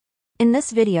In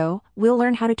this video, we'll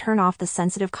learn how to turn off the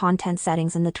sensitive content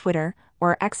settings in the Twitter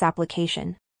or X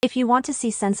application. If you want to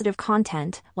see sensitive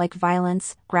content, like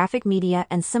violence, graphic media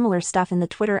and similar stuff in the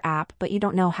Twitter app but you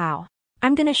don't know how,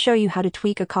 I'm going to show you how to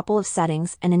tweak a couple of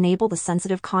settings and enable the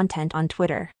sensitive content on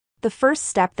Twitter. The first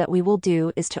step that we will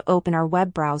do is to open our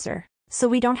web browser. So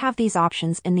we don't have these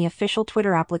options in the official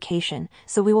Twitter application,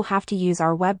 so we will have to use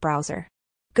our web browser.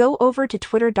 Go over to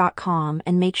twitter.com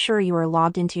and make sure you are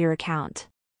logged into your account.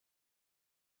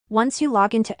 Once you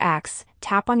log into X,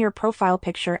 tap on your profile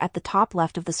picture at the top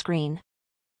left of the screen.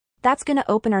 That's going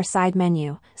to open our side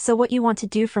menu, so what you want to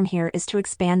do from here is to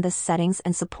expand this Settings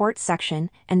and Support section,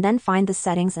 and then find the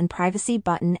Settings and Privacy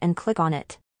button and click on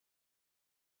it.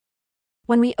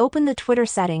 When we open the Twitter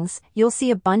settings, you'll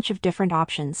see a bunch of different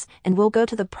options, and we'll go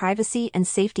to the Privacy and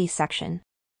Safety section.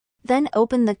 Then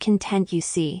open the content you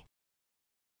see.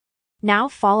 Now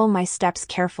follow my steps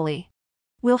carefully.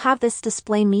 We'll have this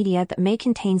Display Media that may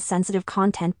contain sensitive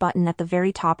content button at the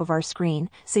very top of our screen,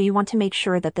 so you want to make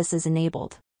sure that this is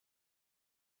enabled.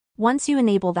 Once you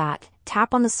enable that,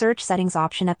 tap on the Search Settings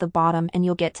option at the bottom and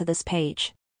you'll get to this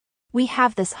page. We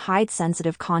have this Hide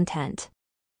Sensitive Content.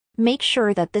 Make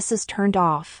sure that this is turned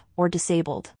off or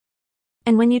disabled.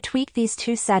 And when you tweak these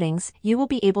two settings, you will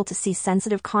be able to see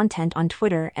sensitive content on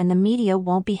Twitter and the media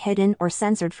won't be hidden or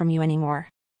censored from you anymore.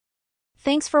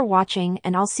 Thanks for watching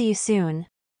and I'll see you soon.